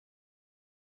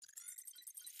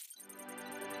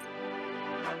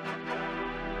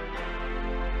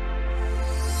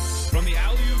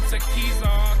Joseph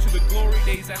Kizar to the glory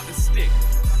days at the stick.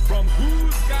 From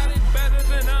who's got it better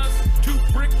than us to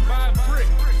brick by brick.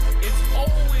 It's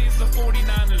always the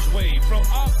 49ers way, from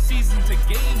off-season to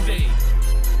game day.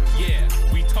 Yeah,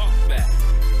 we talk back.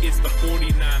 It's the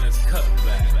 49ers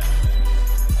cutback.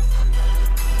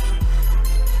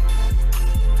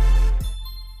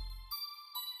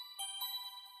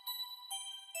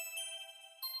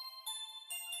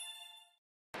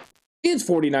 It's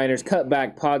 49ers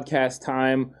Cutback podcast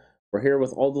time. We're here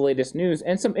with all the latest news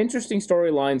and some interesting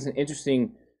storylines and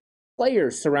interesting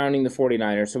players surrounding the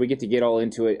 49ers. So we get to get all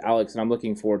into it, Alex, and I'm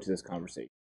looking forward to this conversation.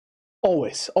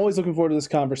 Always looking forward to this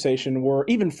conversation. We're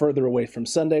even further away from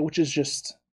Sunday, which is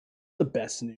just the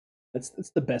best news.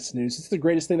 It's the best news. It's the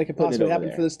greatest thing that could possibly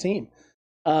happen for this team.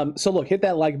 So look, hit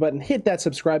that like button, hit that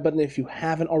subscribe button if you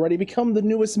haven't already. Become the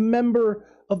newest member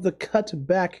of the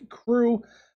Cutback crew.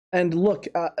 And look,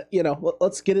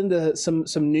 let's get into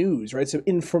some news, right? Some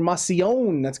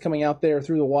information that's coming out there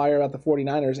through the wire about the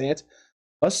 49ers. And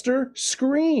Buster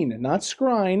Skrine, not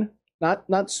Skrine, not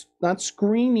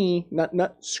Screeny,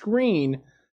 not Screen,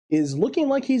 is looking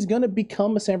like he's going to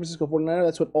become a San Francisco 49er.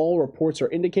 That's what all reports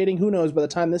are indicating. Who knows? By the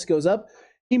time this goes up,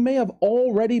 he may have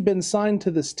already been signed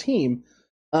to this team.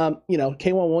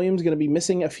 K'Waun Williams is going to be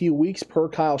missing a few weeks per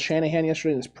Kyle Shanahan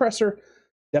yesterday in his presser.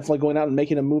 Definitely going out and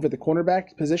making a move at the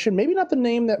cornerback position. Maybe not the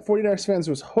name that 49ers fans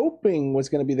was hoping was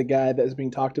going to be the guy that is being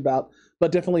talked about,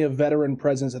 but definitely a veteran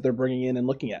presence that they're bringing in and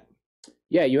looking at.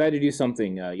 Yeah, you had to do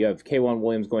something. You have K'Waun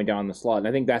Williams going down the slot, and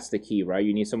I think that's the key, right?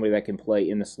 You need somebody that can play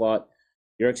in the slot.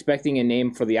 You're expecting a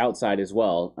name for the outside as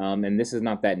well, and this is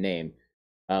not that name.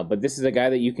 But this is a guy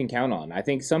that you can count on. I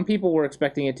think some people were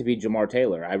expecting it to be Jamar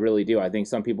Taylor. I really do. I think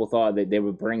some people thought that they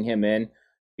would bring him in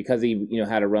because he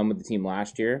had a run with the team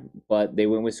last year, but they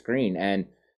went with Skrine. And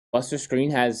Buster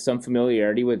Skrine has some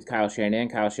familiarity with Kyle Shanahan.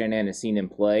 Kyle Shanahan has seen him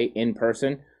play in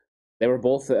person. They were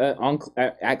both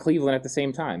at Cleveland at the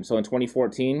same time. So in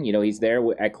 2014, he's there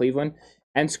at Cleveland.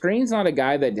 And Skrine's not a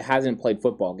guy that hasn't played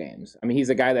football games. I mean, he's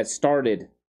a guy that started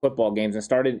football games and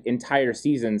started entire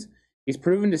seasons. He's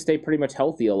proven to stay pretty much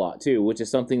healthy a lot, too, which is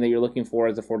something that you're looking for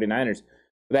as the 49ers.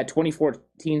 For that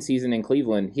 2014 season in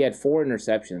Cleveland, he had 4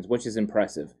 interceptions, which is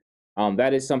impressive.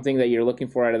 That is something that you're looking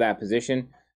for out of that position.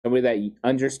 Somebody that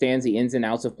understands the ins and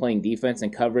outs of playing defense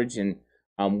and coverage and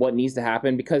what needs to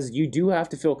happen, because you do have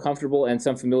to feel comfortable and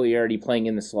some familiarity playing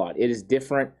in the slot. It is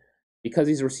different because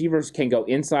these receivers can go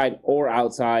inside or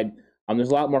outside.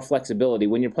 There's a lot more flexibility.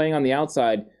 When you're playing on the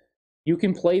outside, you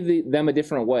can play them a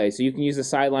different way. So you can use the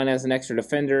sideline as an extra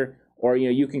defender, or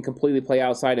you can completely play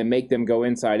outside and make them go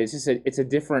inside. It's just it's a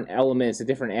different element. It's a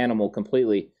different animal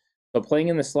completely. So playing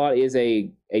in the slot is a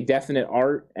definite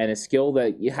art and a skill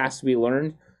that has to be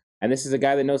learned. And this is a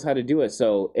guy that knows how to do it.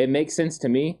 So it makes sense to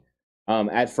me.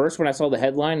 At first, when I saw the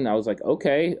headline, I was like,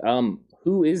 okay,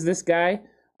 who is this guy?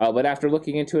 But after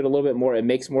looking into it a little bit more, it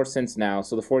makes more sense now.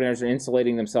 So the 49ers are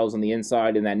insulating themselves on the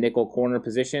inside in that nickel corner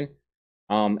position.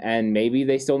 And maybe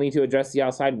they still need to address the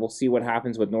outside. We'll see what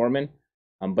happens with Norman.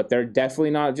 But they're definitely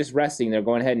not just resting. They're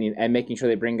going ahead and making sure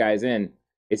they bring guys in.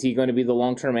 Is he going to be the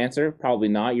long-term answer? Probably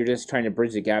not. You're just trying to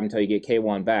bridge the gap until you get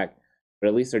K'Waun back. But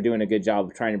at least they're doing a good job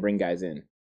of trying to bring guys in.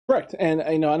 Correct. And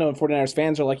I know 49ers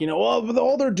fans are like,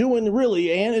 all they're doing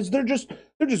really, and is they're just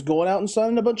going out and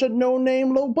signing a bunch of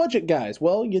no-name, low-budget guys.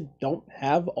 Well, you don't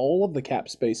have all of the cap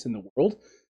space in the world.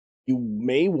 You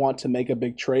may want to make a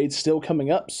big trade still coming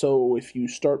up. So if you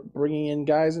start bringing in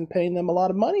guys and paying them a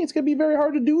lot of money, it's going to be very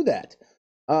hard to do that.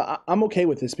 I'm okay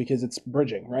with this because it's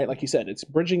bridging, right? Like you said, it's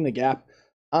bridging the gap.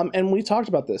 And we talked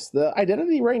about this. The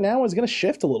identity right now is going to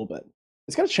shift a little bit.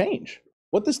 It's going to change.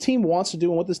 What this team wants to do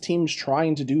and what this team's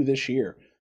trying to do this year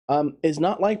is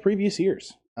not like previous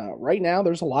years. Right now,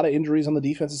 there's a lot of injuries on the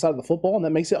defensive side of the football, and that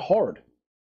makes it hard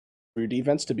for your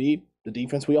defense to be the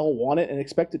defense we all want it and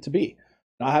expect it to be.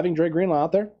 Not having Dre Greenlaw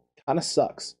out there kind of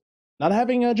sucks. Not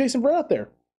having Jason Verrett out there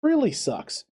really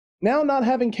sucks. Now not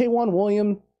having K'Waun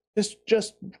Williams it's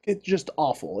just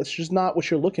awful. It's just not what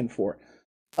you're looking for.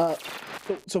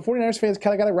 So 49ers fans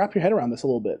kind of got to wrap your head around this a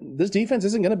little bit. This defense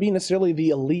isn't going to be necessarily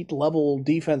the elite level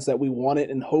defense that we want it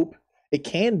and hope it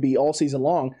can be all season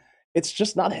long. It's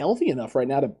just not healthy enough right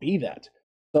now to be that.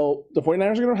 So the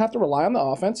 49ers are going to have to rely on the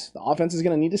offense. The offense is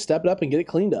going to need to step it up and get it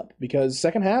cleaned up because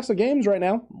second halves of games right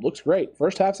now looks great.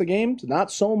 First halves of games,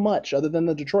 not so much other than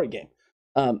the Detroit game.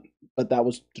 But that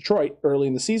was Detroit early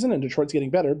in the season, and Detroit's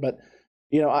getting better. But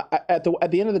at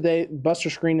the end of the day, Buster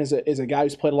Skrine is a guy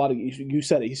who's played a lot of. You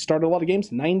said it. He started a lot of games.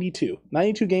 92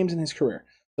 games in his career.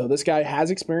 So this guy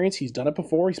has experience. He's done it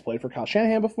before. He's played for Kyle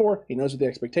Shanahan before. He knows what the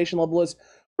expectation level is.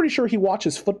 Pretty sure he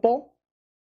watches football.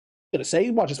 going to say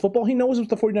he watches football. He knows what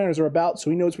the 49ers are about, so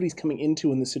he knows what he's coming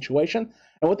into in this situation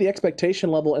and what the expectation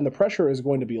level and the pressure is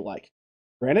going to be like.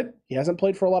 Granted, he hasn't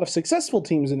played for a lot of successful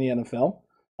teams in the NFL,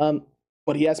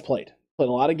 but he has played a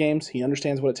lot of games. He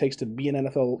understands what it takes to be an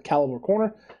NFL caliber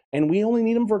corner, and we only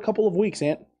need him for a couple of weeks,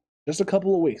 Ant. Just a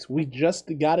couple of weeks. We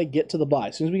just got to get to the bye.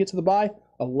 As soon as we get to the bye,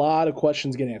 a lot of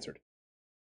questions get answered.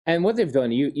 And what they've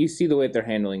done, you see the way that they're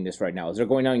handling this right now, is they're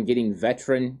going out and getting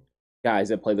veteran guys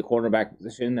that play the quarterback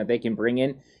position that they can bring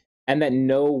in and that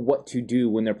know what to do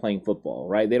when they're playing football,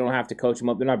 right? They don't have to coach them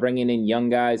up. They're not bringing in young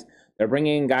guys. They're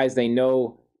bringing in guys they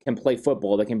know can play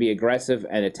football, that can be aggressive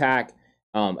and attack,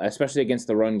 especially against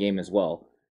the run game as well.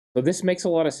 So this makes a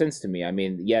lot of sense to me. I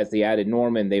mean, yes, they added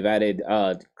Norman, they've added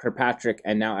Kirkpatrick,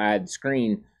 and now add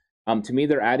Screen. To me,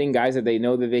 they're adding guys that they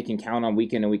know that they can count on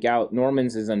week in and week out.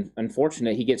 Norman's is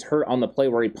unfortunate. He gets hurt on the play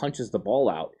where he punches the ball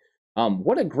out.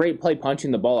 What a great play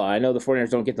punching the ball out. I know the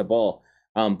 49ers don't get the ball,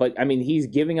 but, I mean, he's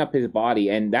giving up his body,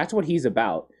 and that's what he's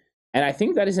about. And I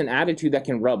think that is an attitude that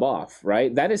can rub off,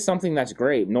 right? That is something that's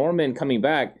great. Norman coming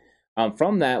back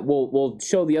from that will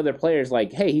show the other players,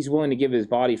 like, hey, he's willing to give his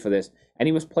body for this. And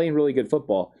he was playing really good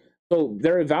football. So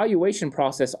their evaluation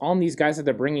process on these guys that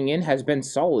they're bringing in has been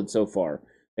solid so far.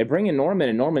 They bring in Norman,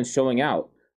 and Norman's showing out.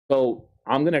 So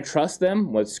I'm going to trust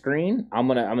them with Screen. I'm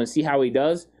gonna see how he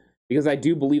does, because I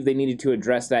do believe they needed to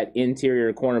address that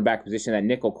interior cornerback position, that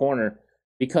nickel corner,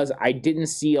 because I didn't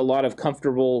see a lot of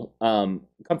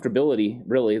comfortability,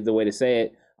 really, the way to say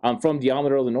it, from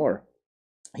Deommodore Lenoir.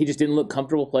 He just didn't look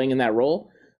comfortable playing in that role.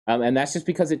 And that's just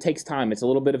because it takes time. It's a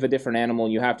little bit of a different animal,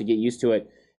 and you have to get used to it.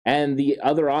 And the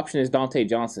other option is Dante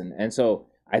Johnson. And so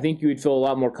I think you would feel a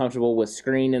lot more comfortable with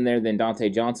Screen in there than Dante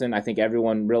Johnson. I think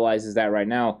everyone realizes that right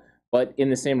now. But in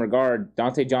the same regard,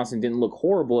 Dante Johnson didn't look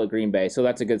horrible at Green Bay, so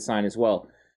that's a good sign as well.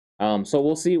 So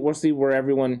we'll see where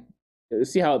everyone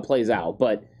see how it plays out.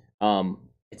 But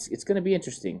it's going to be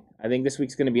interesting. I think this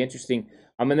week's going to be interesting.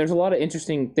 And there's a lot of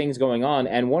interesting things going on.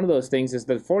 And one of those things is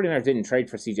the 49ers didn't trade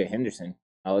for C.J. Henderson,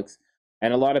 Alex.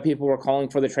 And a lot of people were calling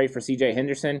for the trade for C.J.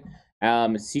 Henderson.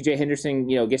 C.J. Henderson,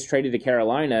 gets traded to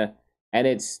Carolina, and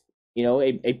it's,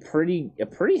 a pretty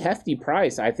hefty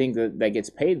price, I think, that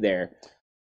gets paid there.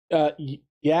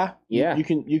 Yeah.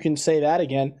 You can say that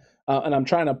again. And I'm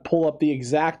trying to pull up the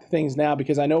exact things now,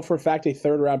 because I know for a fact a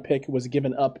third-round pick was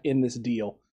given up in this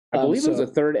deal. I believe it was a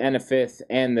third and a fifth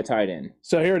and the tight end.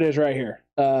 So here it is right here.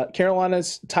 Carolina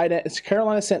sent tight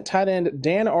end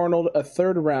Dan Arnold a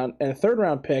third round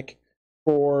pick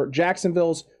for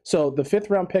Jacksonville's. So the fifth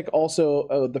round pick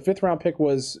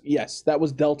was, yes, that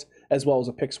was dealt as well as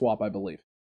a pick swap, I believe.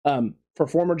 For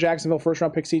former Jacksonville first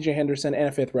round pick C.J. Henderson and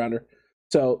a fifth rounder.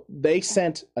 So they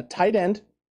sent a tight end,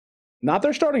 not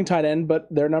their starting tight end, but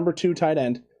their number 2 tight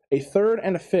end, a third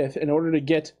and a fifth in order to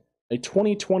get a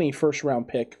 2020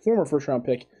 former first round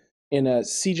pick in a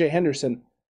C.J. Henderson.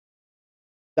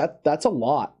 That's a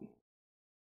lot.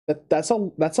 That's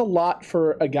a lot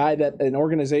for a guy that an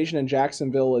organization in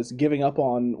Jacksonville is giving up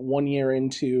on 1 year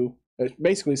into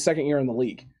basically second year in the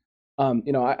league.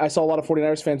 I saw a lot of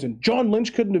 49ers fans, and John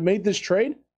Lynch couldn't have made this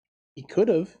trade. He could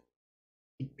have.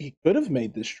 He could have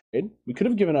made this trade. We could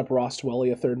have given up Ross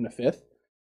Dwelley a third and a fifth,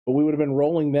 but we would have been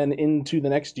rolling then into the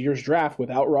next year's draft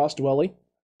without Ross Dwelley.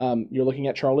 You're looking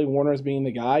at Charlie Warner as being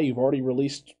the guy. You've already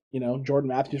released, Jordan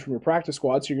Matthews from your practice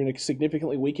squad, so you're going to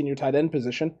significantly weaken your tight end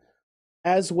position,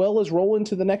 as well as roll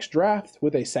into the next draft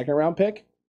with a second round pick,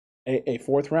 a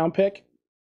fourth round pick,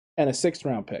 and a sixth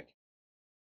round pick.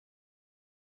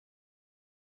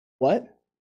 What?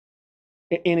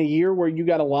 In a year where you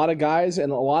got a lot of guys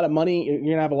and a lot of money, you're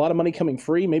going to have a lot of money coming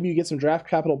free. Maybe you get some draft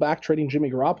capital back trading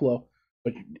Jimmy Garoppolo.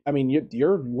 But,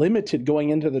 you're limited going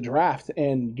into the draft,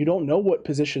 and you don't know what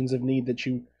positions of need that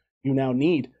you now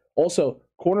need. Also,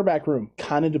 cornerback room,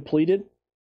 kind of depleted.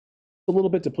 A little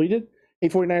bit depleted. Hey,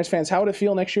 49ers fans, how would it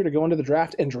feel next year to go into the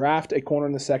draft and draft a corner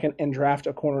in the second and draft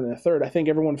a corner in the third? I think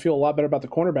everyone would feel a lot better about the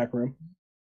cornerback room.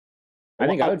 I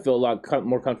think I would feel a lot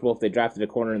more comfortable if they drafted a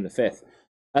corner in the fifth.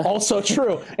 Also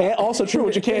true,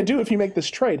 which you can't do if you make this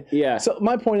trade. Yeah. So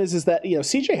my point is that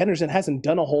C.J. Henderson hasn't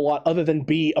done a whole lot other than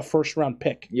be a first round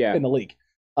pick in the league.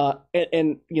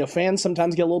 And fans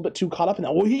sometimes get a little bit too caught up in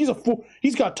that. Well,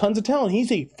 he's got tons of talent. He's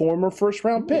a former first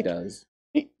round pick. He does.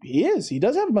 He is. He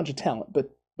does have a bunch of talent,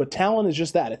 but talent is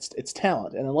just that. It's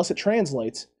talent, and unless it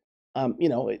translates, talent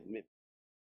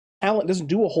doesn't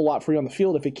do a whole lot for you on the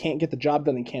field if it can't get the job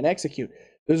done and can't execute.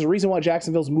 There's a reason why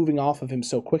Jacksonville's moving off of him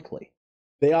so quickly.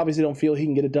 They obviously don't feel he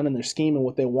can get it done in their scheme and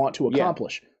what they want to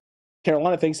accomplish. Yeah.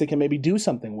 Carolina thinks they can maybe do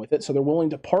something with it, so they're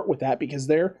willing to part with that because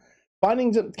they're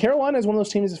finding Carolina is one of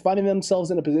those teams that's finding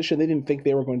themselves in a position they didn't think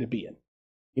they were going to be in.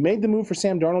 You made the move for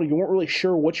Sam Darnold. You weren't really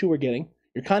sure what you were getting.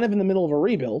 You're kind of in the middle of a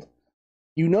rebuild.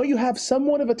 You know you have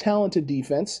somewhat of a talented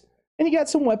defense, and you got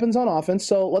some weapons on offense,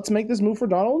 so let's make this move for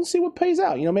Darnold and see what pays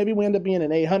out. Maybe we end up being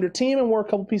an 800 team, and we're a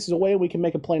couple pieces away, and we can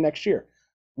make a play next year.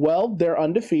 Well, they're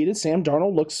undefeated. Sam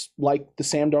Darnold looks like the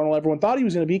Sam Darnold everyone thought he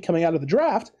was going to be coming out of the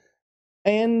draft,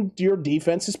 and your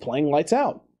defense is playing lights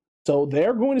out. So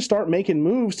they're going to start making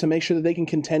moves to make sure that they can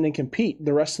contend and compete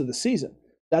the rest of the season.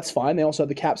 That's fine. They also have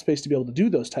the cap space to be able to do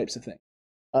those types of things.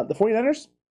 The 49ers,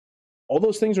 all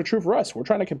those things are true for us. We're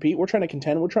trying to compete. We're trying to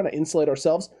contend. We're trying to insulate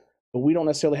ourselves, but we don't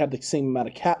necessarily have the same amount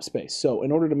of cap space. So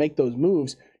in order to make those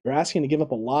moves, you're asking to give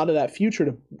up a lot of that future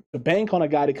to bank on a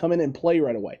guy to come in and play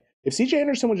right away. If CJ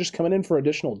Henderson was just coming in for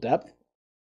additional depth,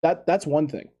 that's one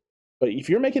thing. But if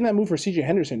you're making that move for CJ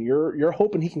Henderson, you're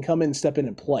hoping he can come in and step in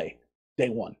and play day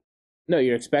one. No,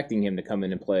 you're expecting him to come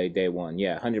in and play day one.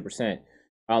 Yeah, 100%.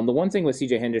 The one thing with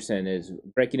CJ Henderson is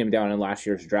breaking him down in last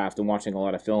year's draft and watching a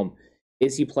lot of film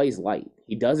is he plays light.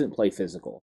 He doesn't play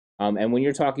physical. And when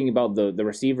you're talking about the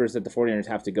receivers that the 49ers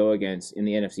have to go against in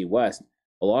the NFC West,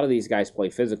 a lot of these guys play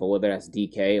physical, whether that's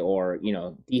DK or,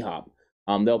 D-Hop.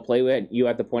 They'll play with you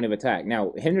at the point of attack.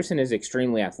 Now, Henderson is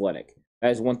extremely athletic.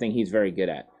 That is one thing he's very good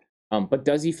at. But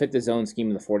does he fit the zone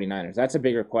scheme of the 49ers? That's a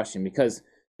bigger question because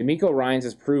DeMeco Ryans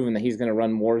has proven that he's going to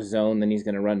run more zone than he's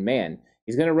going to run man.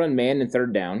 He's going to run man in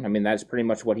third down. I mean, that's pretty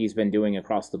much what he's been doing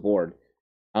across the board.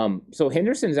 So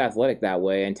Henderson's athletic that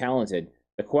way and talented.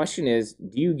 The question is,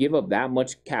 do you give up that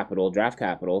much capital, draft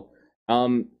capital,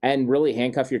 and really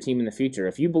handcuff your team in the future?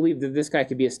 If you believe that this guy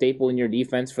could be a staple in your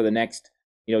defense for the next,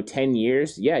 10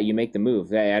 years, yeah, you make the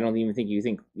move. I don't even think you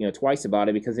think, twice about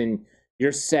it because then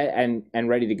you're set and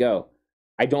ready to go.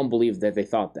 I don't believe that they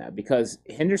thought that because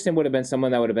Henderson would have been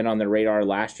someone that would have been on the radar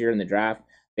last year in the draft.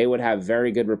 They would have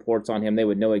very good reports on him. They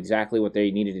would know exactly what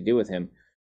they needed to do with him.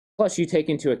 Plus, you take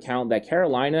into account that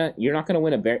Carolina, you're not going to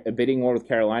win a bidding war with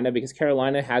Carolina because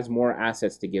Carolina has more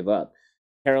assets to give up.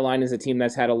 Carolina is a team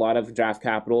that's had a lot of draft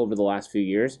capital over the last few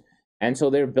years. And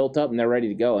so they're built up and they're ready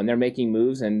to go. And they're making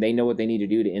moves and they know what they need to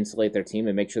do to insulate their team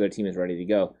and make sure their team is ready to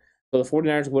go. So the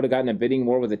 49ers would have gotten a bidding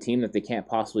war with a team that they can't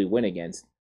possibly win against.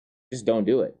 Just don't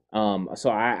do it. So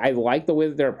I like the way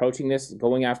that they're approaching this,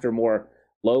 going after more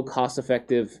low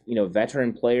cost-effective,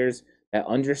 veteran players that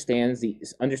understand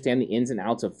the ins and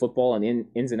outs of football and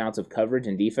ins and outs of coverage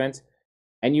and defense,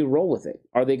 and you roll with it.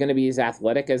 Are they going to be as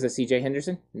athletic as a C.J.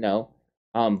 Henderson? No,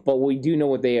 but we do know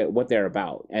what they're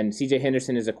about. And C.J.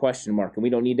 Henderson is a question mark, and we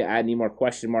don't need to add any more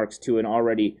question marks to an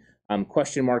already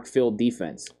question mark filled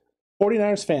defense.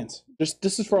 49ers fans,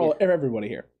 this is for everybody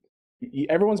here.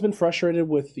 Everyone's been frustrated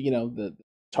with the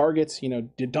targets.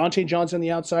 Dante Johnson on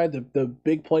the outside, the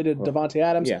big play to Devontae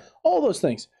Adams, all those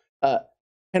things.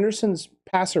 Henderson's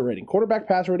passer rating, quarterback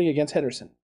passer rating against Henderson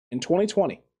in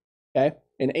 2020, okay,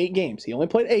 in 8 games. He only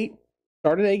played 8,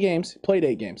 started 8 games, played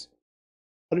 8 games,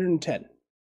 110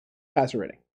 passer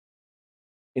rating.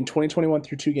 In 2021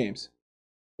 through 2 games,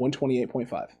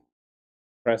 128.5.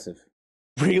 Impressive.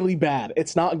 Really bad.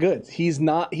 It's not good. He's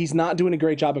not doing a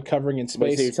great job of covering in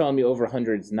space. So you're telling me over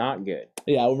 100 is not good?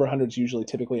 Yeah, over 100 is usually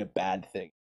typically a bad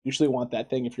thing. Usually want that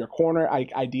thing if you're a corner,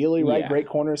 ideally, right? Great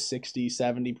corners, 60,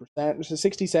 70%. There's a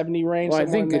 60, 70 range. Well, I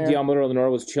think Deommodore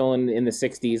Lenoir was chilling in the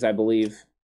 60s, I believe.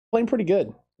 Playing pretty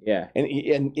good. Yeah.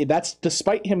 And that's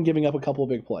despite him giving up a couple of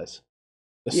big plays.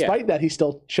 Despite that, he's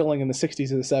still chilling in the 60s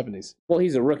and the 70s. Well,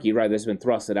 he's a rookie, right? That's been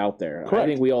thrusted out there. Correct. I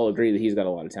think we all agree that he's got a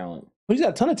lot of talent. He's got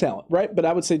a ton of talent, right? But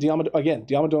I would say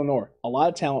Deommodore Lenoir, a lot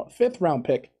of talent, 5th round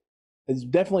pick, has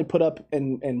definitely put up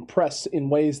and press in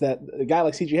ways that a guy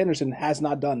like C.J. Henderson has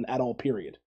not done at all,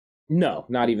 period. No,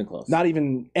 not even close. Not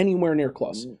even anywhere near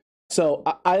close. So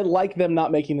I like them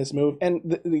not making this move.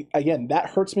 And again,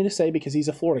 that hurts me to say because he's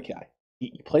a Florida guy.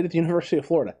 He played at the University of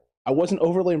Florida. I wasn't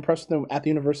overly impressed with him at the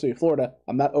University of Florida.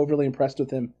 I'm not overly impressed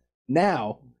with him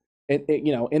now, in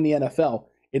the NFL.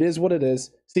 It is what it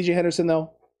is. C.J. Henderson,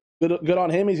 though, good on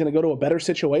him. He's going to go to a better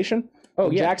situation.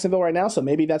 Jacksonville right now, so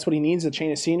maybe that's what he needs, a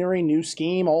change of scenery, new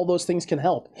scheme, all those things can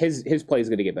help. His play is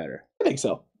going to get better. I think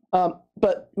so.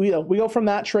 But we go from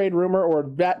that trade rumor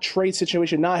or that trade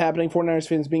situation not happening, 49ers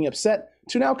fans being upset,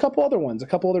 to now a couple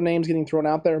other names getting thrown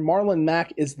out there. Marlon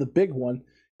Mack is the big one.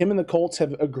 Him and the Colts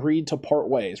have agreed to part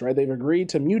ways, right? They've agreed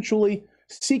to mutually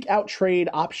seek out trade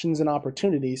options and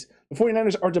opportunities. The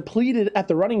 49ers are depleted at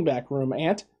the running back room,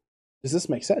 Ant. Does this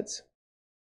make sense?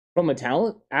 From a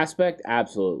talent aspect,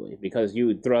 absolutely, because you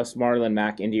would thrust Marlon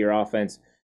Mack into your offense.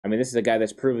 I mean, this is a guy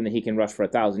that's proven that he can rush for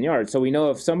 1,000 yards. So we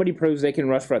know if somebody proves they can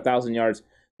rush for 1,000 yards,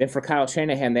 then for Kyle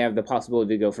Shanahan, they have the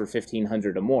possibility to go for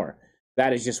 1,500 or more.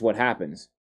 That is just what happens.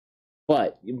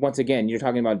 But once again, you're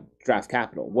talking about draft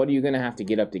capital. What are you going to have to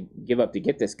give up to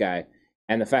get this guy?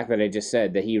 And the fact that I just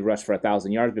said that he rushed for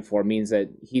 1,000 yards before means that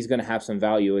he's going to have some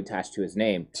value attached to his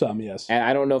name. Some, yes. And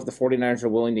I don't know if the 49ers are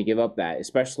willing to give up that,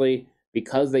 especially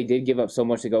because they did give up so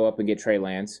much to go up and get Trey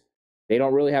Lance. They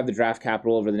don't really have the draft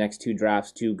capital over the next 2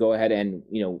 drafts to go ahead and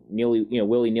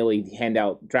willy-nilly hand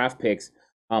out draft picks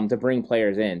to bring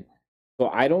players in. So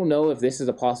I don't know if this is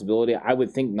a possibility. I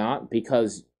would think not,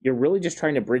 because you're really just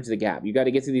trying to bridge the gap. You got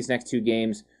to get through these next 2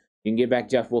 games. You can get back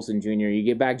Jeff Wilson Jr. You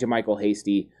get back JaMycal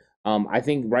Hasty. I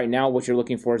think right now what you're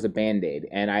looking for is a Band-Aid,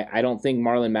 and I don't think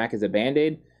Marlon Mack is a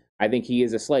Band-Aid. I think he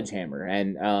is a sledgehammer,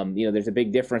 and there's a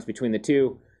big difference between the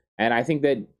two. And I think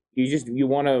that you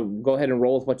want to go ahead and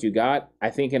roll with what you got. I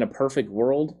think in a perfect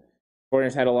world,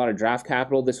 49ers had a lot of draft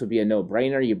capital. This would be a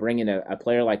no-brainer. You bring in a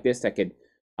player like this that could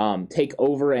take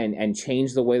over and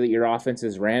change the way that your offense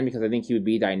is ran, because I think he would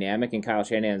be dynamic in Kyle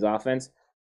Shanahan's offense.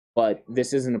 But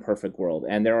this isn't a perfect world,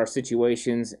 and there are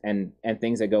situations and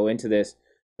things that go into this.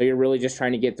 So you're really just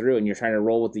trying to get through, and you're trying to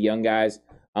roll with the young guys.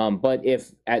 But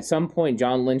if at some point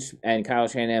John Lynch and Kyle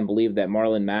Shanahan believe that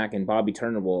Marlon Mack, and Bobby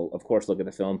Turner will, of course, look at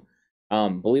the film,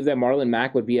 believe that Marlon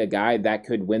Mack would be a guy that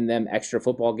could win them extra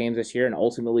football games this year and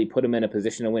ultimately put them in a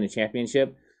position to win a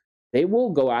championship, they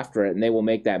will go after it and they will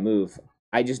make that move.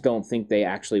 I just don't think they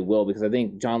actually will, because I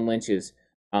think John Lynch is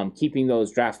keeping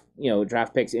those draft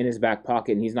picks in his back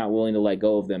pocket, and he's not willing to let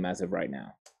go of them as of right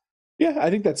now. Yeah,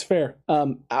 I think that's fair.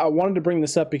 I wanted to bring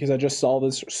this up because I just saw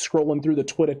this scrolling through the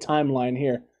Twitter timeline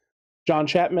here. John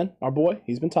Chapman, our boy,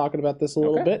 he's been talking about this a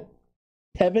little bit.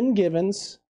 Kevin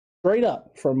Givens, straight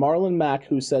up for Marlon Mack,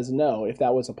 who says no if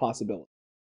that was a possibility.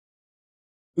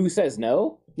 Who says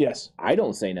no? Yes. I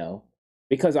don't say no,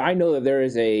 because I know that there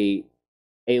is a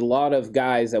lot of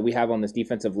guys that we have on this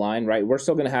defensive line, right? We're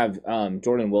still going to have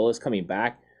Jordan Willis coming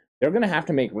back. They're going to have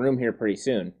to make room here pretty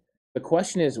soon. The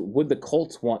question is, would the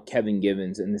Colts want Kevin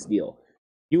Givens in this deal?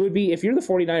 You would be, if you're the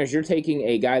 49ers, you're taking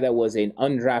a guy that was an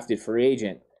undrafted free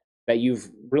agent that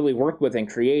you've really worked with and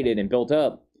created and built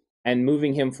up, and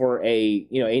moving him for a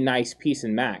nice piece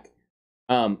in Mac.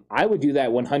 I would do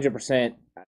that 100%,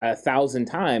 1,000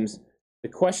 times. The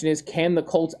question is, can the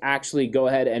Colts actually go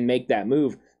ahead and make that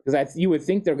move? Because you would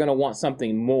think they're going to want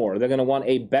something more. They're going to want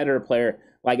a better player,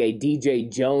 like a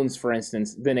DJ Jones, for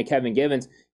instance, than a Kevin Givens.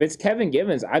 If it's Kevin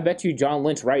Givens, I bet you John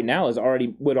Lynch right now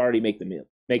would already make the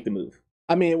move.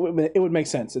 I mean, it would make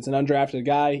sense. It's an undrafted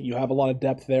guy. You have a lot of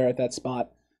depth there at that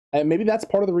spot. And maybe that's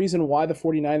part of the reason why the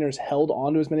 49ers held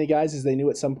on to as many guys, as they knew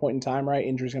at some point in time, right,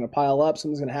 injury's going to pile up,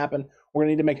 something's going to happen. We're going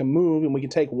to need to make a move, and we can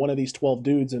take one of these 12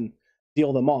 dudes and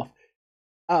deal them off.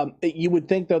 You would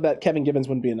think, though, that Kevin Givens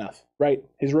wouldn't be enough, right?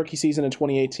 His rookie season in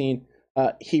 2018,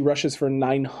 he rushes for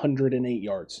 908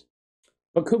 yards.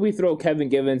 But could we throw Kevin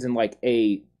Givens in like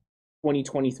a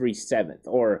 2023 7th,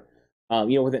 or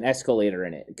with an escalator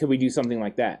in it? Could we do something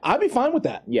like that? I'd be fine with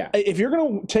that. Yeah. If you're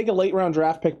going to take a late round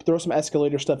draft pick, throw some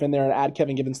escalator stuff in there and add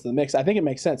Kevin Givens to the mix, I think it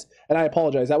makes sense. And I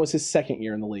apologize. That was his second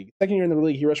year in the league. Second year in the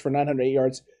league, he rushed for 908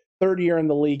 yards. Third year in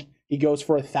the league, he goes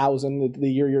for 1,000, the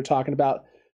year you're talking about.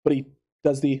 But he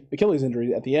does the Achilles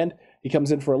injury at the end. He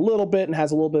comes in for a little bit and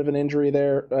has a little bit of an injury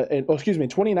there.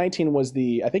 2019 was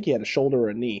I think he had a shoulder or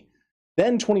a knee.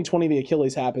 Then 2020, the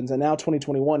Achilles happens, and now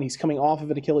 2021, he's coming off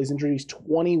of an Achilles injury. He's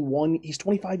 21. He's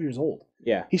 25 years old.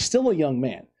 Yeah. He's still a young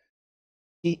man.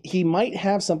 He might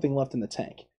have something left in the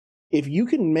tank. If you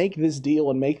can make this deal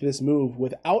and make this move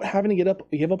without having to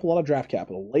give up a lot of draft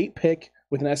capital, late pick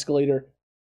with an escalator,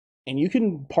 and you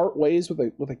can part ways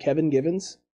with a Kevin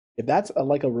Givens, if that's a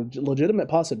legitimate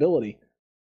possibility,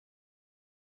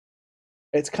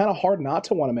 it's kind of hard not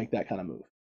to want to make that kind of move.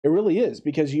 It really is,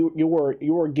 because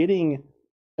you are getting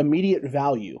immediate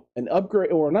value, an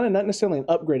upgrade, or not necessarily an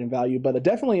upgrade in value, but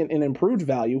definitely an improved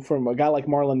value from a guy like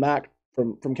Marlon Mack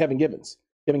from Kevin Givens.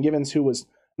 Kevin Givens, who was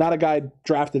not a guy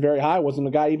drafted very high, wasn't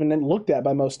a guy even then looked at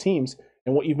by most teams,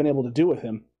 and what you've been able to do with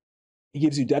him, he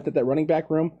gives you depth at that running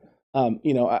back room.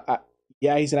 He's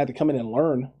gonna have to come in and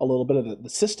learn a little bit of the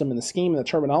system and the scheme and the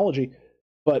terminology.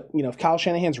 But if Kyle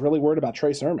Shanahan's really worried about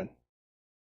Trey Sermon,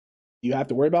 you have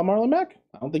to worry about Marlon Mack?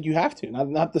 I don't think you have to.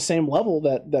 Not the same level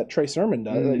that Trey Sermon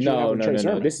does. No.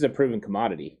 This is a proven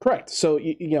commodity. Correct. So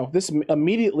this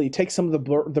immediately takes some of the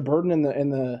burden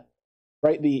and the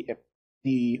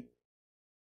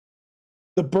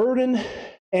burden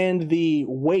and the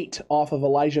weight off of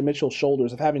Elijah Mitchell's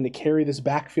shoulders of having to carry this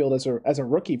backfield as a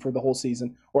rookie for the whole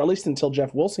season, or at least until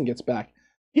Jeff Wilson gets back.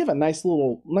 You have a nice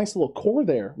little core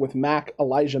there with Mack,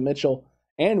 Elijah Mitchell,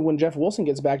 and when Jeff Wilson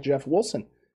gets back, Jeff Wilson.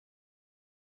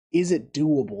 Is it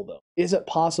doable, though? Is it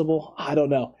possible? I don't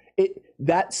know.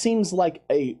 that seems like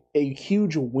a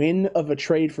huge win of a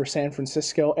trade for San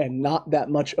Francisco and not that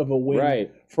much of a win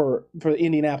Right. for the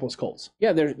Indianapolis Colts.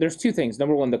 Yeah, there's two things.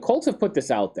 Number one, the Colts have put this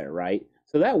out there, right?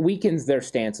 So that weakens their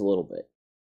stance a little bit.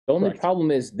 The only Correct.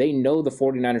 problem is they know the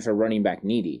 49ers are running back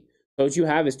needy. So what you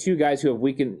have is two guys who have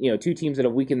weakened, two teams that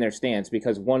have weakened their stance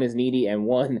because one is needy and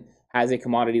one has a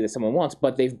commodity that someone wants,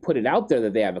 but they've put it out there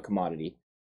that they have a commodity.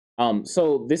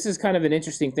 So this is kind of an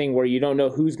interesting thing where you don't know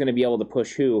who's going to be able to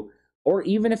push who, or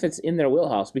even if it's in their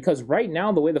wheelhouse, because right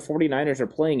now the way the 49ers are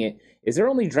playing it is they're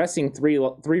only dressing three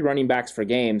running backs for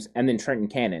games and then Trenton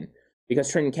Cannon,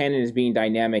 because Trenton Cannon is being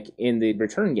dynamic in the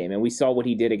return game, and we saw what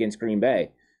he did against Green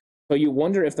Bay. So you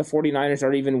wonder if the 49ers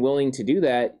are even willing to do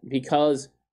that because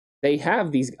they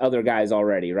have these other guys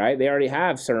already, right? They already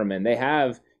have Sermon, they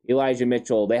have Elijah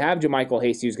Mitchell, they have JaMycal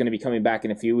Hasty, who's going to be coming back in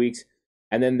a few weeks,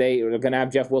 and then they are going to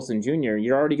have Jeff Wilson Jr.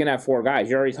 You're already going to have four guys.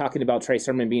 You're already talking about Trey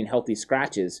Sermon being healthy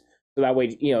scratches. So that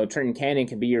way, Trenton Cannon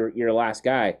can be your last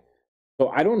guy. So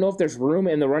I don't know if there's room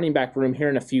in the running back room here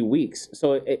in a few weeks.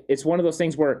 So it's one of those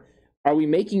things where, are we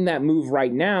making that move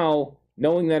right now,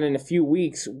 knowing that in a few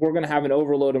weeks we're going to have an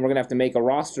overload and we're going to have to make a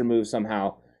roster move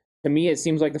somehow? To me, it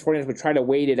seems like the 49ers would try to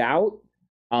wait it out,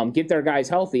 get their guys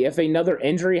healthy. If another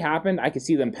injury happened, I could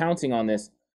see them pouncing on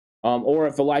this. Or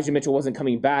if Elijah Mitchell wasn't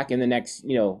coming back in the next,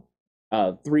 3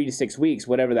 to 6 weeks,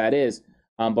 whatever that is.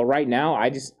 But right now, I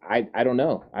don't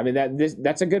know. I mean,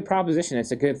 that's a good proposition.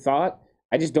 It's a good thought.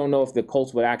 I just don't know if the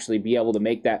Colts would actually be able to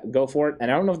make that go for it. And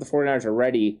I don't know if the 49ers are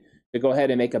ready to go ahead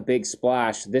and make a big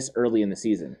splash this early in the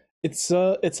season. It's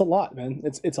a lot, man.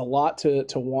 It's a lot to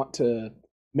want to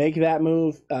make that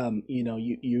move.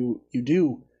 You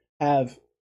do have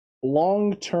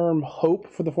long-term hope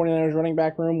for the 49ers running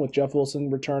back room with Jeff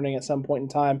Wilson returning at some point in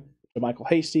time, JaMycal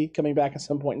Hasty coming back at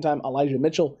some point in time, Elijah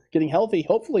Mitchell getting healthy,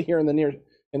 hopefully here in the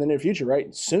near future,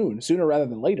 right? Sooner rather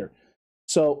than later.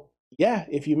 So yeah,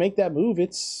 if you make that move,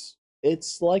 it's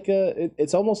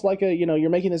almost like you're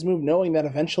making this move knowing that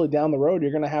eventually down the road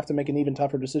you're going to have to make an even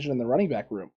tougher decision in the running back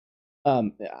room.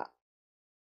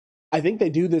 I think they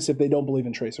do this if they don't believe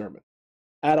in Trey Sermon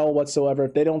at all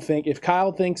whatsoever. If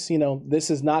Kyle thinks, this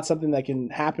is not something that can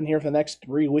happen here for the next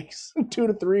 3 weeks, 2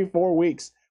 to 3, 4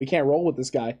 weeks, we can't roll with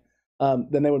this guy.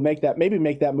 Then they would make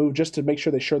that move just to make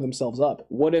sure they shore themselves up.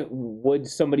 Would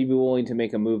somebody be willing to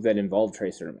make a move that involved Trey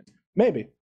Sermon? Maybe.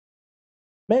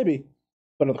 But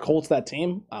are the Colts that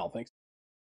team? I don't think so.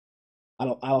 I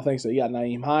don't think so. You got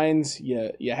Nyheim Hines.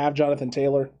 You have Jonathan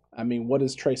Taylor. I mean, what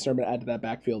does Trey Sermon add to that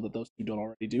backfield that those two don't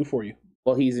already do for you?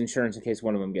 Well, he's insurance in case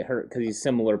one of them get hurt because he's a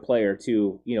similar player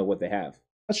to what they have.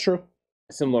 That's true.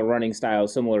 A similar running style,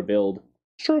 similar build.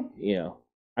 True.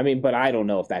 I mean, but I don't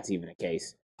know if that's even a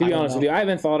case. To be honest with you, I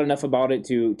haven't thought enough about it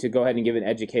to go ahead and give an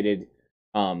educated,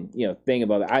 thing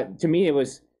about it. To me, it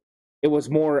was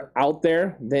more out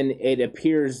there than it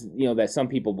appears, that some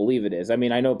people believe it is. I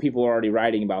mean, I know people are already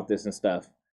writing about this and stuff.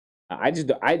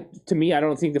 To me, I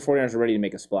don't think the 49ers are ready to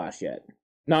make a splash yet.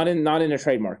 Not in a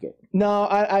trade market. No,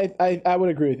 I would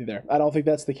agree with you there. I don't think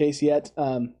that's the case yet.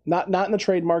 Not in the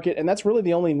trade market, and that's really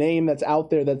the only name that's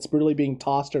out there that's really being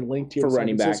tossed or linked here for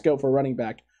San Francisco for running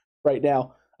back right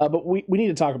now. But we need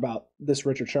to talk about this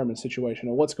Richard Sherman situation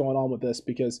and what's going on with this,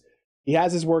 because he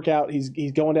has his workout.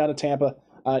 He's going down to Tampa.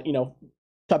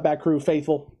 Cutback Crew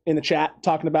faithful in the chat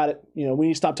talking about it. We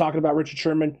need to stop talking about Richard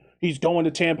Sherman. He's going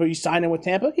to Tampa. He's signing with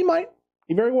Tampa. He might.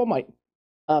 He very well might.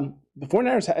 The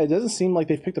 49ers, it doesn't seem like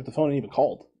they've picked up the phone and even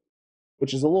called,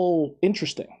 which is a little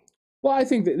interesting. Well, I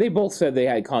think they both said they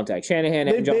had contact. Shanahan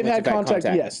and John Lynch have had contact.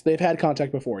 Yes, they've had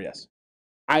contact before, yes.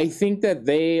 I think that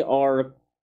they are,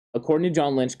 according to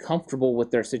John Lynch, comfortable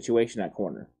with their situation at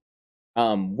corner,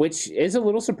 which is a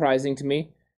little surprising to me.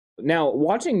 Now,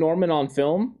 watching Norman on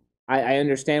film, I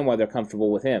understand why they're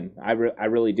comfortable with him. I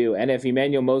really do. And if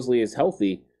Emmanuel Mosley is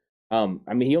healthy,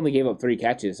 he only gave up 3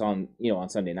 catches on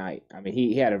Sunday night. I mean,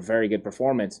 he had a very good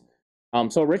performance.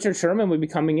 So Richard Sherman would be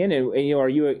coming in, and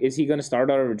is he going to start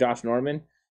out over Josh Norman?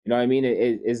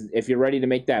 If you're ready to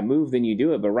make that move, then you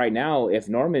do it. But right now, if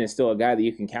Norman is still a guy that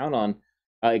you can count on,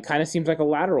 it kind of seems like a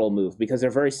lateral move because they're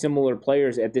very similar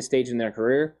players at this stage in their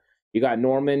career. You got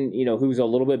Norman, who's a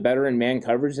little bit better in man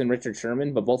coverage than Richard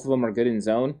Sherman, but both of them are good in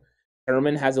zone.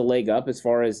 Sherman has a leg up as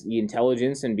far as the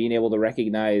intelligence and being able to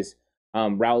recognize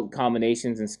route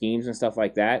combinations and schemes and stuff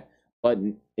like that. But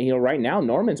right now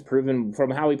Norman's proven from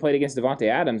how he played against Davante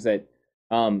Adams that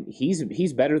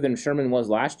he's better than Sherman was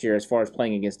last year as far as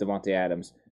playing against Davante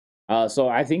Adams. So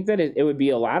I think that it would be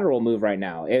a lateral move right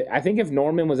now. I think if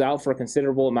Norman was out for a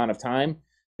considerable amount of time,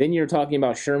 then you're talking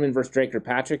about Sherman versus Drake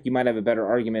Kirkpatrick. You might have a better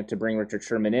argument to bring Richard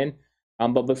Sherman in.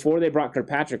 But before they brought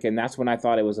Kirkpatrick in, that's when I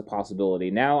thought it was a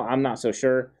possibility. Now I'm not so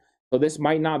sure. So this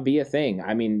might not be a thing.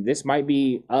 I mean, this might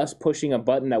be us pushing a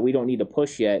button that we don't need to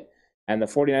push yet. And the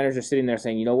 49ers are sitting there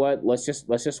saying, you know what, let's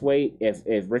just wait.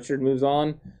 If Richard moves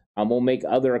on, we'll make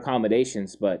other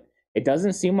accommodations. But it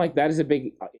doesn't seem like that is a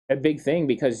big thing,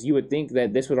 because you would think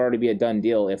that this would already be a done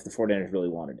deal if the 49ers really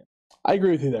wanted it. I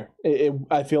agree with you there.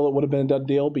 I feel it would have been a done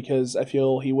deal, because I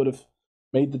feel he would have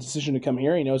made the decision to come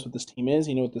here. He knows what this team is.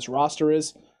 He knows what this roster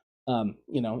is.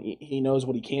 He knows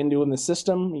what he can do in the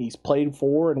system. He's played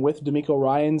for and with DeMeco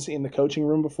Ryans in the coaching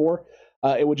room before.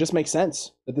 It would just make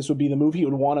sense that this would be the move he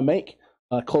would want to make.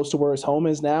 Close to where his home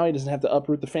is now. He doesn't have to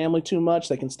uproot the family too much.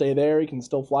 They can stay there. He can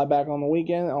still fly back on the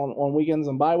weekend, on weekends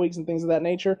and bye weeks and things of that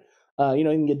nature. He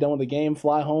can get done with the game,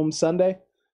 fly home Sunday,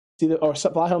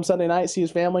 fly home Sunday night, see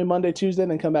his family Monday, Tuesday,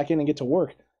 and then come back in and get to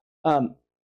work.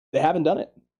 They haven't done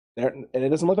it, and it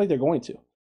doesn't look like they're going to.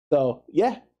 So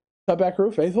yeah, cutback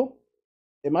crew, faithful.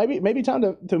 It might be time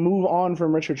to move on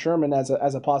from Richard Sherman as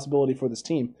a possibility for this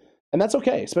team, and that's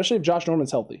okay, especially if Josh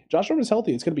Norman's healthy. Josh Norman's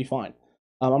healthy; it's going to be fine.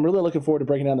 I'm really looking forward to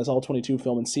breaking down this All-22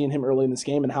 film and seeing him early in this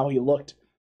game and how he looked,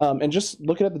 and just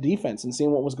looking at the defense and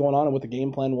seeing what was going on and what the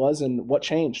game plan was and what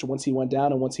changed once he went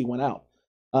down and once he went out.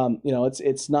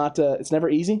 It's never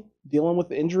easy dealing with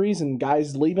the injuries and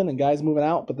guys leaving and guys moving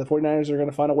out, but the 49ers are going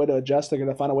to find a way to adjust. They're going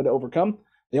to find a way to overcome.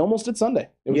 They almost did Sunday.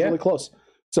 It was really close.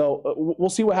 So we'll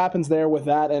see what happens there with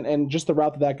that and just the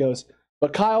route that goes.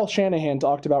 But Kyle Shanahan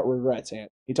talked about regrets, and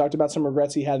he talked about some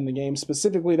regrets he had in the game,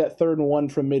 specifically that 3rd and 1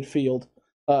 from midfield.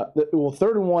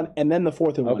 3rd and 1 and then the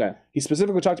 4th and 1. Okay. He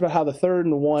specifically talked about how the 3rd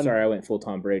and 1. Sorry, I went full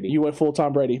Tom Brady. You went full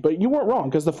Tom Brady, but you weren't wrong,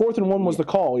 because the 4th and 1 was the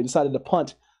call. He decided to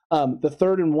punt. The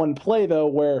 3rd and 1 play, though,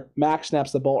 where Mac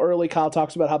snaps the ball early, Kyle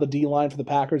talks about how the D-line for the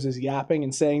Packers is yapping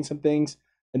and saying some things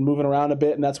and moving around a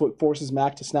bit, and that's what forces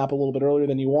Mac to snap a little bit earlier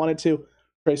than he wanted to.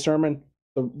 Trey Sermon,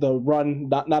 the run,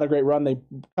 not a great run. They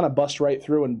kind of bust right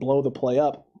through and blow the play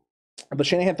up. But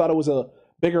Shanahan thought it was a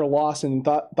bigger loss and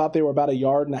thought they were about 1.5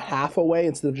 yards away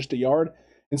instead of just a yard.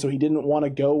 And so he didn't want to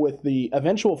go with the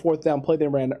eventual 4th down play they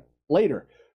ran later,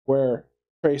 where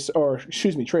Trey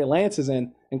Lance is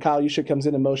in and Kyle Juszczyk comes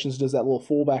in and motions, does that little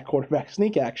fullback quarterback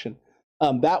sneak action.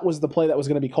 That was the play that was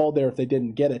going to be called there if they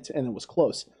didn't get it, and it was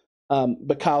close.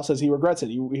 But Kyle says he regrets it.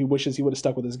 He wishes he would have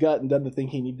stuck with his gut and done the thing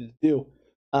he needed to do.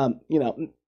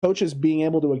 Coaches being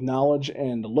able to acknowledge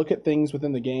and look at things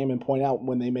within the game and point out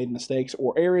when they made mistakes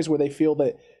or areas where they feel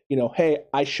that, hey,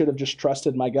 I should have just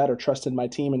trusted my gut or trusted my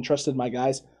team and trusted my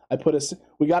guys.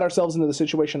 We got ourselves into the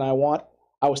situation I want.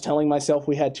 I was telling myself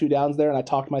we had 2 downs there and I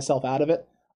talked myself out of it.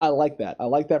 I like that. I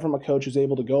like that from a coach who's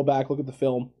able to go back, look at the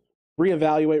film,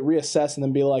 reevaluate, reassess, and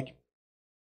then be like,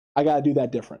 I got to do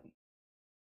that different.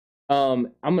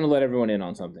 I'm going to let everyone in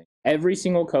on something. Every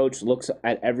single coach looks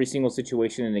at every single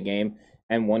situation in the game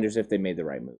and wonders if they made the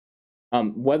right move.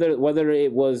 Whether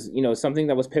it was, something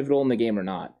that was pivotal in the game or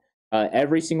not.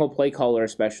 Every single play caller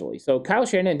especially. So Kyle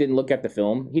Shanahan didn't look at the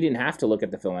film. He didn't have to look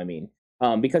at the film,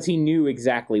 because he knew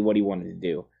exactly what he wanted to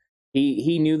do.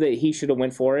 He knew that he should have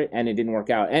went for it, and it didn't work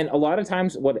out. And a lot of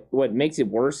times what makes it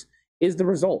worse is the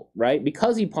result, right?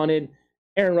 Because he punted,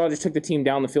 Aaron Rodgers took the team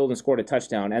down the field and scored a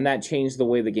touchdown, and that changed the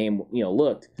way the game,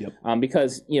 looked. Yep.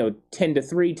 Because 10-3,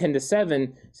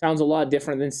 10-7 sounds a lot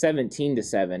different than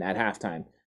 17-7 at halftime.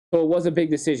 So it was a big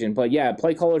decision. But yeah,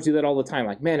 play callers do that all the time.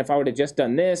 Like, man, if I would have just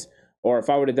done this, or if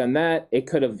I would have done that, it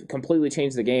could have completely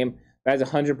changed the game. That's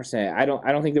 100%. I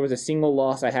don't think there was a single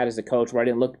loss I had as a coach where I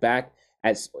didn't look back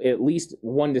at least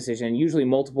one decision, usually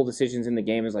multiple decisions in the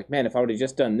game. Is like, man, if I would have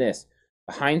just done this.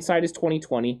 Hindsight is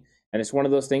 20/20. And it's one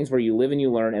of those things where you live and you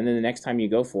learn, and then the next time you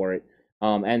go for it.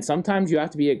 And sometimes you have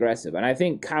to be aggressive. And I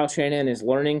think Kyle Shanahan is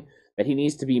learning that he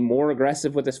needs to be more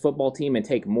aggressive with this football team and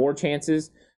take more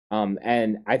chances.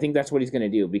 And I think that's what he's going to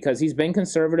do, because he's been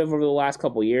conservative over the last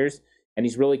couple of years, and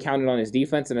he's really counted on his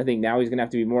defense. And I think now he's going to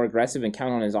have to be more aggressive and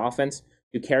count on his offense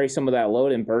to carry some of that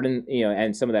load and burden,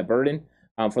 and some of that burden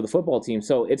for the football team.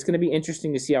 So it's going to be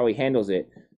interesting to see how he handles it.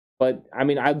 But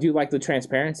I do like the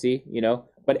transparency,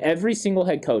 But every single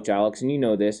head coach, Alex, and you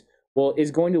know this,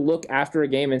 is going to look after a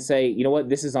game and say, you know what,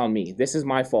 this is on me. This is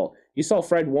my fault. You saw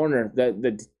Fred Warner,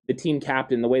 the team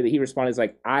captain, the way that he responded is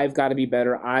like, I've got to be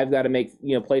better. I've got to make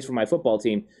plays for my football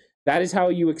team. That is how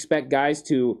you expect guys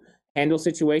to handle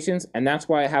situations, and that's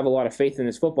why I have a lot of faith in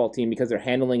this football team, because they're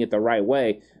handling it the right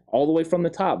way, all the way from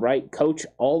the top, right? Coach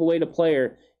all the way to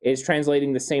player is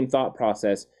translating the same thought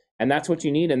process. And that's what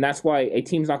you need, and that's why a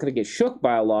team's not going to get shook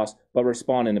by a loss, but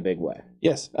respond in a big way.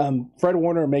 Yes, Fred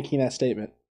Warner making that statement.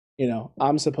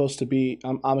 I'm supposed to be.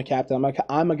 I'm a captain.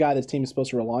 I'm a guy this team is supposed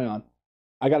to rely on.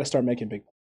 I got to start making big.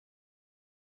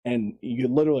 And you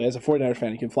literally, as a 49ers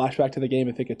fan, you can flash back to the game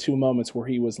and think of 2 moments where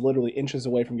he was literally inches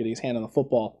away from getting his hand on the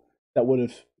football that would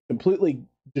have completely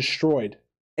destroyed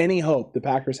any hope the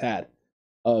Packers had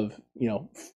of,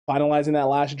 finalizing that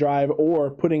last drive or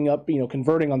putting up,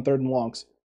 converting on 3rd and longs.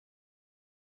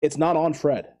 It's not on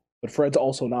Fred, but Fred's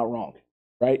also not wrong,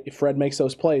 right? If Fred makes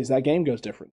those plays, that game goes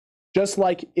different. Just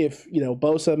like if,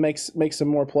 Bosa makes some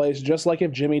more plays, just like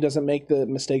if Jimmy doesn't make the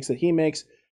mistakes that he makes,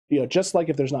 just like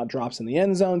if there's not drops in the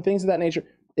end zone, things of that nature.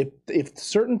 If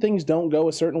certain things don't go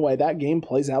a certain way, that game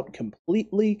plays out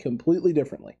completely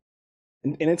differently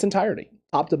in its entirety,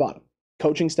 top to bottom.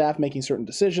 Coaching staff making certain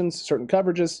decisions, certain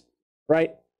coverages,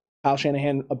 right? Kyle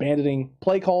Shanahan abandoning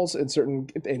play calls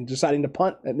and deciding to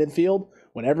punt at midfield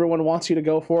when everyone wants you to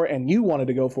go for it and you wanted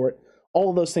to go for it.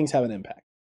 All of those things have an impact.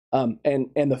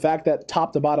 And the fact that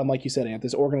top to bottom, like you said, Ant,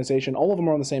 this organization, all of them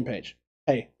are on the same page.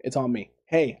 Hey, it's on me.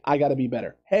 Hey, I got to be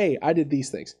better. Hey, I did these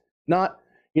things. Not,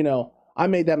 I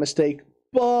made that mistake,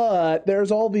 but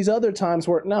there's all these other times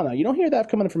where, no, you don't hear that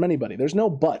coming from anybody. There's no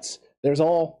buts. There's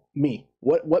all me.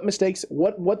 What mistakes,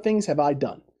 what things have I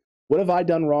done? What have I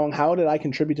done wrong? How did I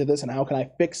contribute to this? And how can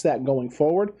I fix that going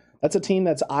forward? That's a team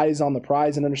that's eyes on the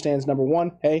prize and understands, number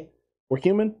one, hey, we're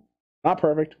human, not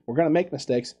perfect. We're going to make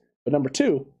mistakes. But number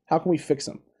two, how can we fix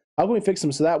them? How can we fix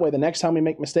them so that way the next time we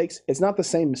make mistakes, it's not the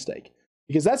same mistake?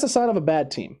 Because that's a sign of a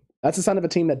bad team. That's a sign of a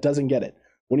team that doesn't get it.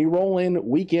 When you roll in,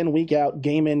 week out,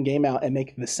 game out, and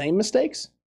make the same mistakes,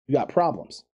 you got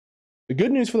problems. The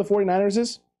good news for the 49ers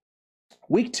is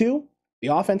week 2, the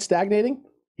offense stagnating,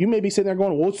 you may be sitting there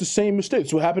going, well, it's the same mistakes.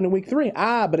 That's what happened in week 3.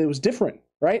 But it was different,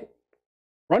 right?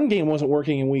 Run game wasn't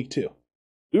working in week 2.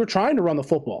 We were trying to run the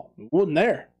football. It wasn't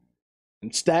there.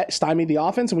 And stymied the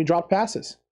offense, and we dropped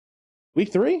passes.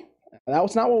 Week 3, that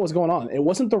was not what was going on. It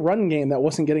wasn't the run game that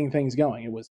wasn't getting things going.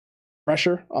 It was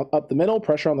pressure up the middle,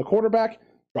 pressure on the quarterback,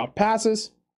 dropped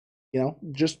passes,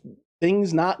 just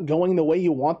things not going the way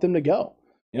you want them to go.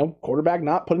 Quarterback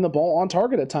not putting the ball on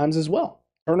target at times as well.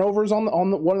 Turnovers on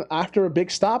the one after a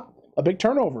big stop, a big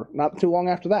turnover, not too long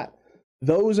after that.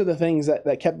 Those are the things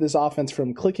that kept this offense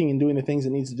from clicking and doing the things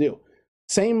it needs to do.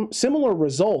 Similar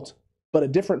result, but a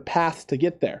different path to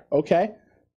get there. Okay,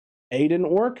 A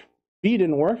didn't work, B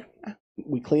didn't work.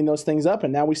 We clean those things up,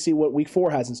 and now we see what week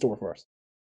 4 has in store for us.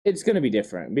 It's going to be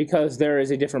different because there is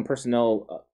a different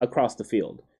personnel across the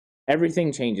field.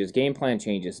 Everything changes, game plan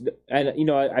changes,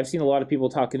 and I've seen a lot of people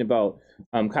talking about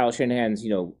Kyle Shanahan's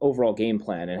overall game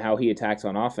plan and how he attacks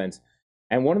on offense.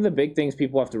 And one of the big things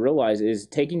people have to realize is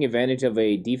taking advantage of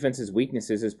a defense's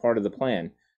weaknesses is part of the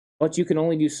plan. But you can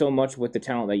only do so much with the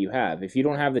talent that you have. If you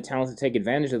don't have the talent to take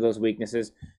advantage of those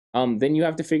weaknesses, then you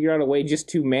have to figure out a way just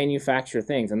to manufacture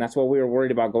things. And that's what we were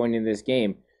worried about going into this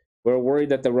game. We were worried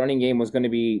that the running game was going to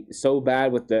be so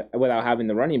bad without having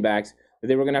the running backs that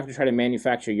they were going to have to try to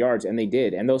manufacture yards, and they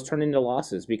did. And those turned into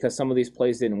losses because some of these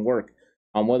plays didn't work.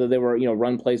 Whether they were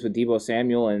run plays with Deebo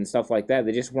Samuel and stuff like that,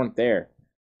 they just weren't there.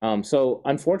 So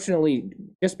unfortunately,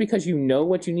 just because you know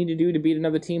what you need to do to beat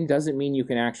another team doesn't mean you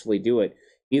can actually do it.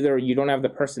 Either you don't have the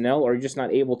personnel or you're just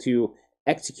not able to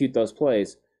execute those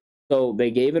plays. So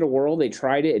they gave it a whirl. They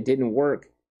tried it. It didn't work.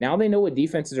 Now they know what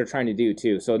defenses are trying to do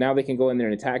too. So now they can go in there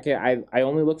and attack it. I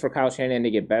only look for Kyle Shanahan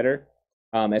to get better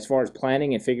as far as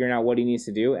planning and figuring out what he needs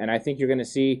to do. And I think you're going to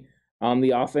see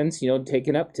the offense, take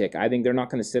an uptick. I think they're not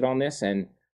going to sit on this, and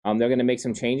they're going to make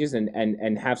some changes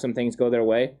and have some things go their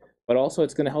way. But also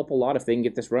it's going to help a lot if they can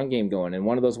get this run game going. And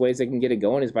one of those ways they can get it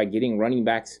going is by getting running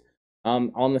backs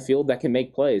on the field that can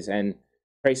make plays. And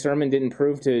Trey Sermon didn't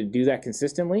prove to do that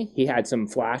consistently. He had some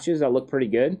flashes that looked pretty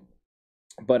good.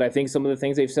 But I think some of the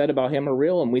things they've said about him are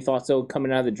real, and we thought so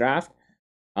coming out of the draft,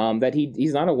 that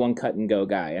he's not a one-cut-and-go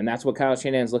guy. And that's what Kyle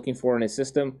Shanahan's looking for in his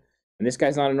system. And this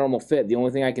guy's not a normal fit. The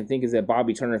only thing I can think is that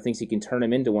Bobby Turner thinks he can turn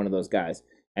him into one of those guys.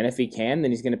 And if he can,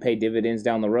 then he's going to pay dividends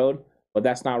down the road. But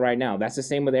that's not right now. That's the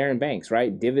same with Aaron Banks,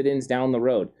 right? Dividends down the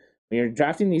road. When you're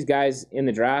drafting these guys in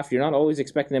the draft, you're not always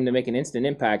expecting them to make an instant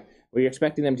impact. What you're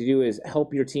expecting them to do is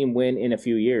help your team win in a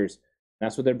few years.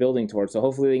 That's what they're building towards. So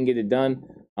hopefully they can get it done.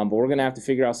 But we're going to have to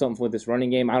figure out something with this running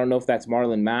game. I don't know if that's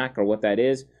Marlon Mack or what that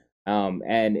is.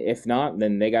 And if not,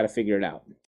 then they got to figure it out.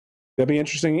 That'll be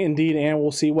interesting indeed, and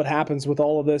we'll see what happens with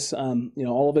all of this.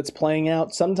 All of it's playing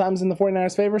out sometimes in the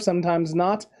 49ers' favor, sometimes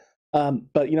not.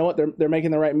 But you know what? They're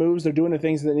making the right moves. They're doing the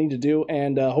things that they need to do,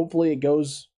 and hopefully it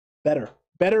goes better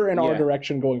in our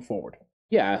direction going forward.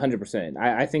 Yeah, 100%.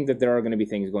 I think that there are going to be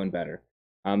things going better.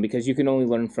 Because you can only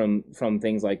learn from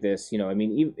things like this.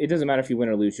 It doesn't matter if you win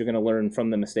or lose. You're going to learn from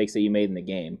the mistakes that you made in the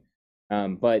game.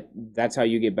 But that's how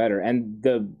you get better. And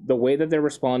the way that they're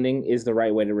responding is the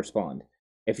right way to respond.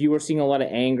 If you were seeing a lot of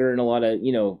anger and a lot of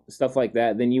stuff like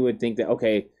that, then you would think that,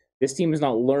 okay, this team is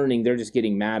not learning. They're just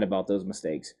getting mad about those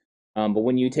mistakes. But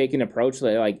when you take an approach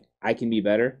like I can be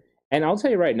better, And I'll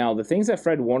tell you right now, the things that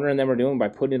Fred Warner and them are doing by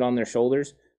putting it on their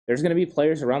shoulders, there's going to be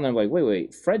players around them like,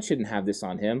 wait, Fred shouldn't have this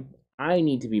on him. I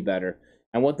need to be better.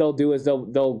 And what they'll do is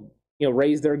they'll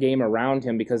raise their game around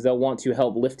him because they'll want to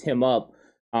help lift him up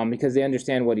because they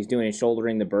understand what he's doing and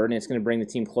shouldering the burden. It's going to bring the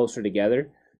team closer together.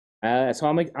 So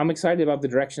I'm excited about the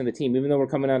direction of the team. Even though we're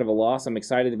coming out of a loss, I'm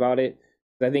excited about it.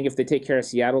 I think if they take care of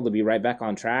Seattle, they'll be right back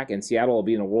on track, and Seattle will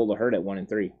be in a world of hurt at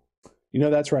 1-3. You know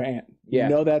that's right, Ant. Yeah. You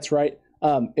know that's right.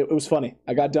 It was funny.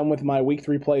 I got done with my week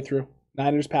 3 playthrough,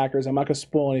 Niners Packers. I'm not going to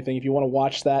spoil anything. If you want to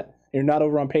watch that, and you're not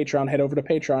over on Patreon, head over to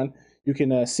Patreon. You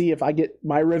can see if I get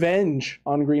my revenge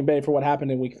on Green Bay for what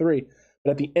happened in week 3.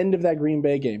 But at the end of that Green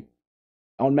Bay game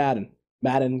on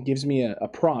Madden gives me a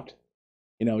prompt.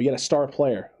 You get a star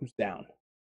player who's down.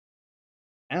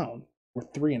 We're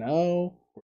 3-0.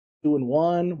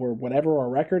 2-1, or whatever our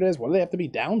record is. What do they have to be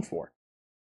down for?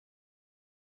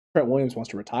 Trent Williams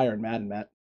wants to retire in Madden, Matt.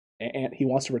 And he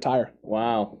wants to retire.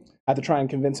 Wow. I have to try and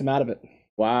convince him out of it.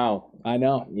 Wow. I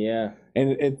know. Yeah.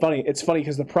 And it's funny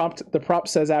because the prompt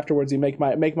says afterwards, you make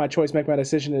my choice, make my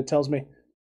decision, and it tells me,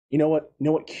 you know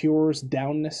what cures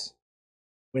downness?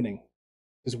 Winning.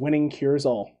 Because winning cures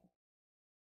all.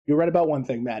 You're right about one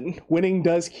thing, Madden. Winning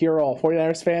does cure all.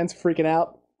 49ers fans freaking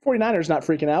out. 49ers not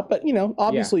freaking out, but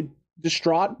obviously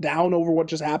distraught, down over what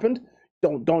just happened.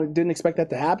 Didn't expect that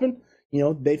to happen.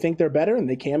 They think they're better and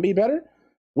they can be better.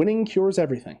 Winning cures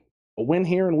everything. A win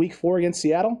here in week 4 against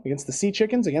Seattle, against the Sea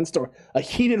Chickens, against a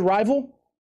heated rival,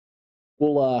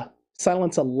 will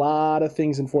silence a lot of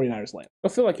things in 49ers land. I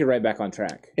feel like you're right back on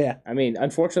track. Yeah. I mean,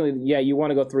 unfortunately, you want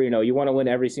to go 3-0. You want to win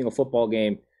every single football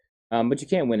game, but you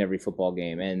can't win every football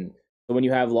game. And so when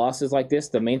you have losses like this,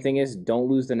 the main thing is don't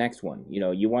lose the next one.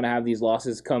 You want to have these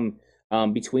losses come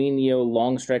between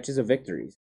long stretches of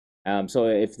victories. So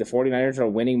if the 49ers are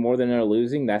winning more than they're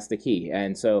losing, that's the key.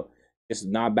 And so just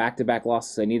not back-to-back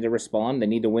losses. They need to respond. They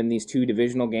need to win these 2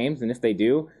 divisional games. And if they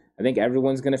do, I think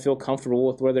everyone's going to feel comfortable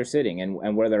with where they're sitting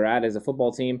and where they're at as a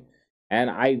football team. And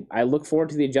I look forward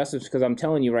to the adjustments because I'm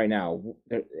telling you right now,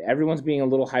 everyone's being a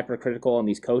little hypercritical on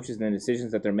these coaches and the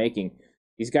decisions that they're making.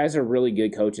 These guys are really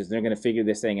good coaches. They're going to figure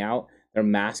this thing out. They're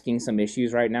masking some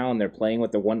issues right now, and they're playing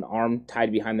with the one arm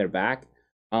tied behind their back.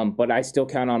 But I still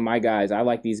count on my guys. I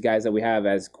like these guys that we have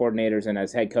as coordinators and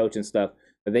as head coach and stuff.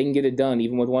 But they can get it done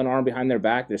even with one arm behind their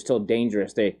back. They're still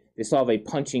dangerous. They still have a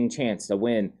punching chance to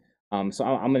win. So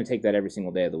I'm going to take that every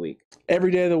single day of the week.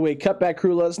 Every day of the week. Cutback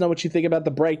Crew, let us know what you think about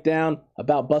the breakdown,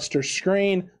 about Buster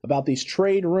Screen, about these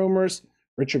trade rumors,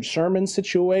 Richard Sherman's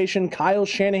situation, Kyle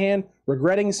Shanahan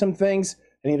regretting some things.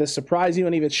 Any of this surprise you?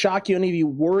 Any of it shock you? Any of you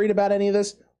worried about any of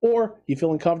this? Or you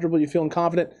feeling comfortable? You feeling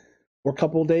confident? We're a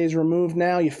couple of days removed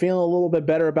now. You feeling a little bit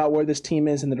better about where this team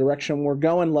is and the direction we're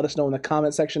going? Let us know in the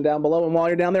comment section down below. And while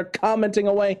you're down there commenting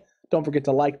away, don't forget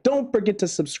to like. Don't forget to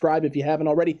subscribe if you haven't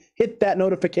already. Hit that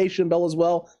notification bell as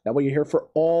well. That way you're here for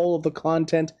all of the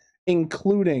content,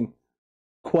 including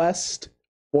Quest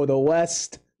for the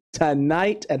West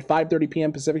tonight at 5:30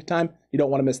 p.m. Pacific time. You don't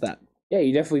want to miss that. Yeah,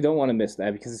 you definitely don't want to miss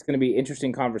that because it's going to be an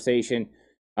interesting conversation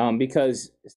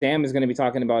because Sam is going to be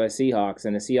talking about the Seahawks,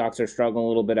 and the Seahawks are struggling a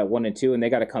little bit at 1-2, and they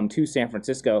got to come to San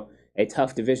Francisco, a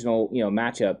tough divisional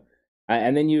matchup.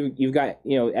 And then you've got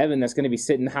Evan that's going to be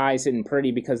sitting high, sitting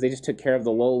pretty because they just took care of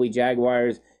the lowly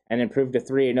Jaguars and improved to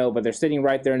 3-0, but they're sitting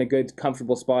right there in a good,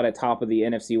 comfortable spot at top of the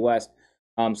NFC West.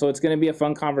 So it's going to be a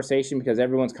fun conversation because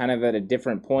everyone's kind of at a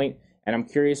different point, and I'm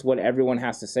curious what everyone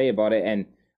has to say about it and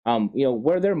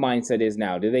where their mindset is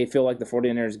now. Do they feel like the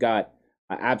 49ers got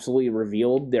absolutely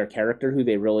revealed their character, who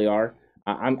they really are?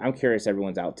 I'm curious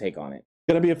everyone's outtake on it.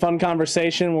 Going to be a fun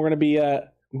conversation. We're going to be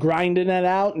grinding it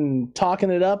out and talking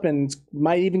it up and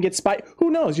might even get spiked.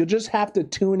 Who knows? You'll just have to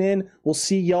tune in. We'll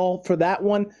see y'all for that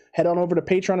one. Head on over to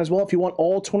Patreon as well if you want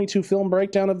all 22 film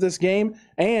breakdown of this game.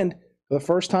 And for the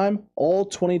first time, all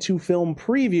 22 film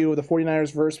preview of the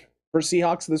 49ers versus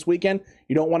Seahawks this weekend.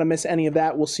 You don't want to miss any of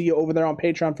that. We'll see you over there on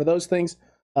Patreon for those things.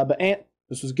 But Ant,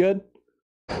 this was good.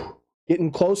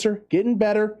 Getting closer, getting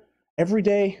better. Every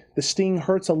day, the sting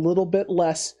hurts a little bit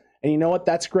less. And you know what?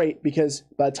 That's great because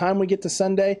by the time we get to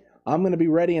Sunday, I'm going to be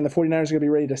ready and the 49ers are going to be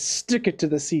ready to stick it to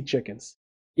the Sea Chickens.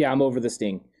 Yeah, I'm over the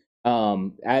sting.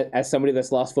 As somebody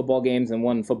that's lost football games and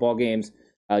won football games,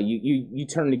 you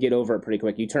turn to get over it pretty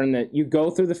quick. You go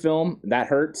through the film, that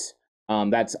hurts.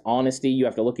 That's honesty. You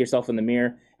have to look yourself in the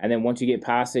mirror. And then once you get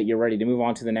past it, you're ready to move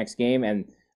on to the next game. And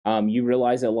you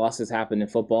realize that losses happen in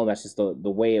football. That's just the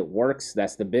way it works.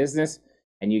 That's the business.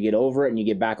 And you get over it and you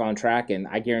get back on track. And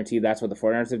I guarantee you that's what the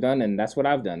 49ers have done. And that's what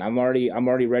I've done. I'm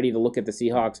already ready to look at the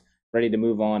Seahawks, ready to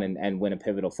move on and win a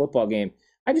pivotal football game.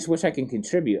 I just wish I can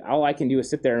contribute. All I can do is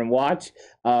sit there and watch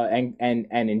and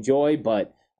enjoy.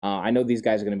 But I know these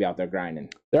guys are going to be out there grinding.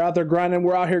 They're out there grinding.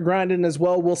 We're out here grinding as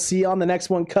well. We'll see you on the next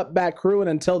one, Cutback Crew. And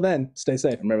until then, stay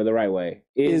safe. Remember, the right way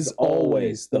is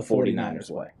always the 49ers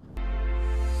way.